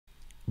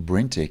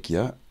BrenTech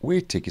here,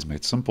 where tech is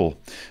made simple.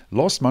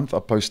 Last month I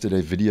posted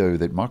a video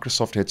that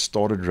Microsoft had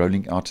started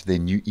rolling out their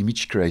new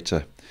image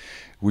creator,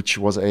 which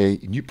was a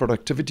new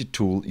productivity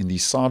tool in the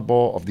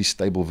sidebar of the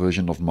stable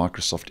version of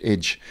Microsoft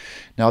Edge.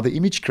 Now the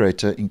image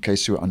creator, in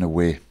case you're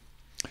unaware,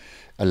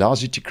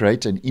 allows you to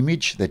create an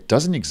image that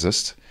doesn't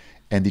exist,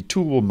 and the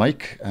tool will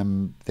make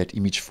that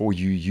image for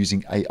you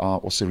using AI,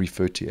 also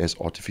referred to as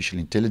artificial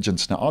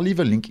intelligence. Now I'll leave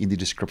a link in the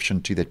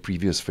description to that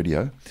previous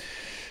video.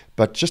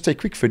 But just a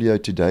quick video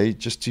today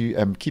just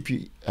to keep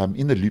you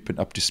in the loop and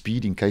up to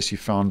speed in case you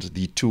found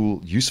the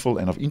tool useful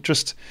and of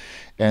interest.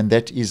 And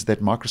that is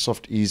that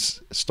Microsoft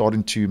is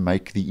starting to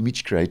make the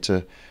image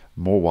creator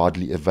more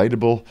widely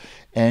available.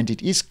 And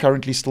it is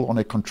currently still on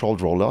a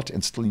controlled rollout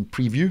and still in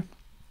preview,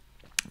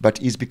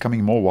 but is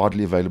becoming more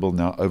widely available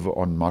now over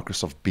on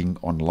Microsoft Bing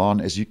Online,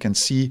 as you can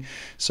see.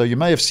 So you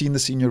may have seen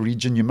this in your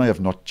region, you may have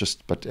not,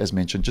 but as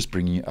mentioned, just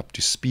bringing you up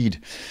to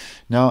speed.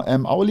 Now, I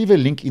will leave a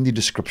link in the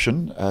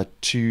description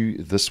to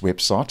this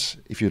website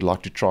if you'd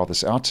like to try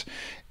this out.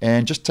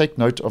 And just take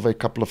note of a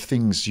couple of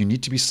things. You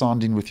need to be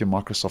signed in with your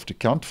Microsoft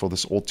account for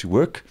this all to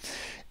work.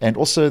 And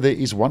also there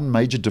is one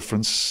major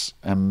difference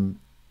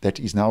that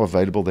is now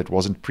available that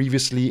wasn't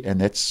previously,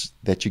 and that's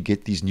that you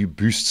get these new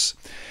boosts.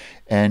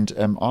 And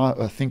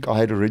I think I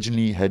had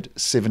originally had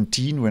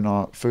 17 when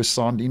I first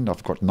signed in.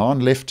 I've got 9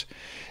 left.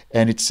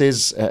 And it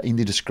says in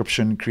the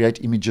description,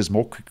 create images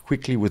more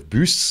quickly with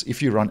boosts.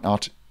 If you run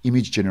out,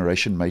 image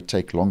generation may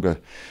take longer.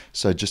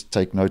 So just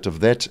take note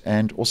of that.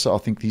 And also, I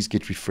think these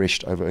get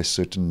refreshed over a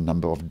certain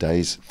number of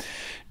days.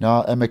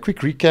 Now, a quick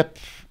recap,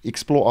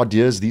 explore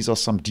ideas. These are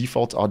some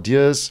default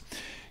ideas.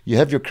 You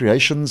have your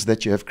creations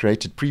that you have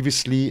created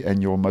previously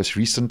and your most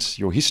recent,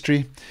 your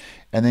history.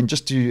 And then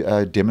just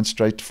to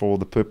demonstrate for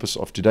the purpose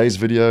of today's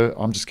video,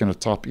 I'm just going to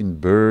type in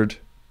bird,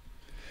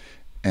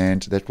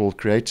 and that will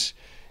create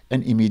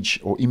an image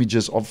or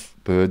images of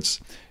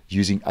birds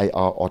using AI,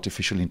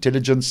 artificial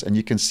intelligence. And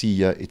you can see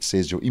here it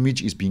says your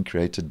image is being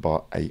created by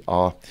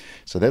AI.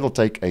 So that'll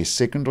take a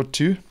second or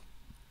two.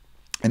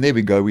 And there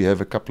we go. We have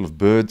a couple of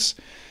birds,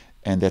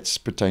 and that's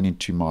pertaining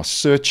to my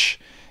search.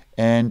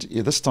 And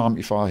this time,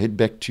 if I head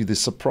back to the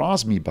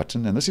Surprise Me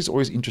button, and this is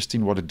always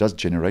interesting what it does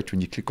generate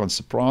when you click on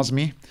Surprise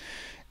Me.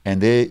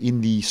 And there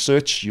in the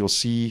search, you'll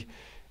see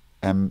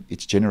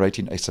it's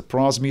generating a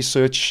Surprise Me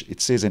search. It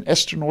says an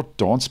astronaut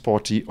dance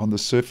party on the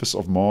surface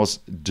of Mars,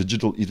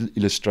 digital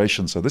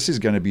illustration. So this is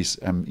going to be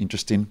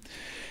interesting.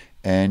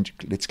 And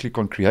let's click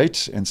on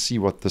Create and see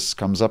what this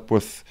comes up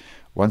with.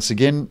 Once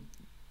again,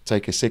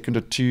 take a second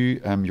or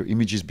two, your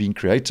image is being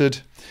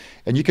created.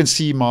 And you can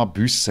see my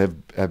boosts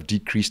have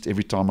decreased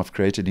every time I've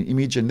created an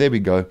image. And there we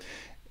go.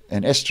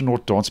 An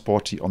astronaut dance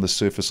party on the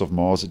surface of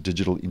Mars,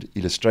 digital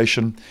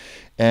illustration.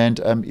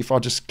 And if I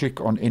just click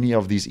on any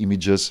of these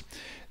images,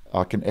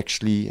 I can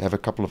actually have a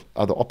couple of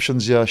other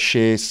options here: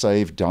 share,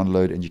 save,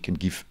 download, and you can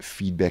give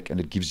feedback,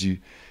 and it gives you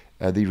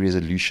the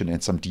resolution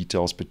and some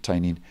details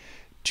pertaining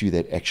to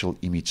that actual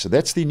image. So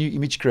that's the new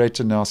image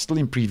creator now, still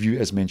in preview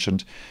as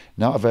mentioned,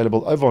 now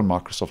available over on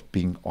Microsoft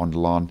Bing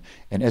Online.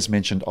 And as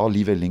mentioned, I'll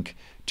leave a link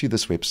to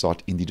this website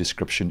in the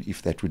description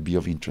if that would be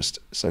of interest.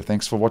 So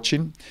thanks for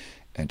watching,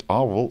 and I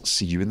will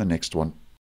see you in the next one.